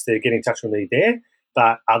there's ways to get in touch with me there.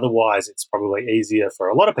 But otherwise, it's probably easier for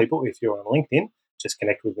a lot of people if you're on LinkedIn. Just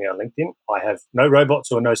connect with me on LinkedIn. I have no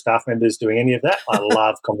robots or no staff members doing any of that. I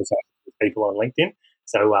love conversations with people on LinkedIn.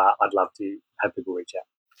 So I'd love to have people reach out.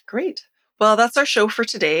 Great. Well, that's our show for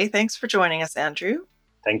today. Thanks for joining us, Andrew.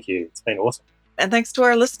 Thank you. It's been awesome. And thanks to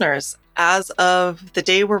our listeners. As of the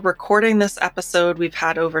day we're recording this episode, we've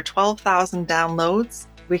had over 12,000 downloads.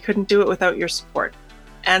 We couldn't do it without your support.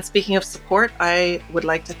 And speaking of support, I would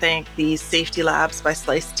like to thank the Safety Labs by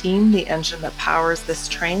Slice team, the engine that powers this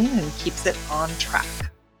training and keeps it on track.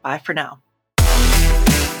 Bye for now.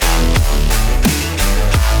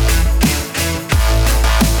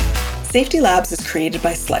 Safety Labs is created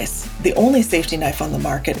by Slice, the only safety knife on the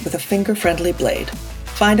market with a finger-friendly blade.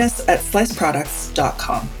 Find us at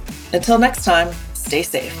sliceproducts.com. Until next time, stay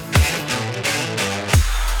safe.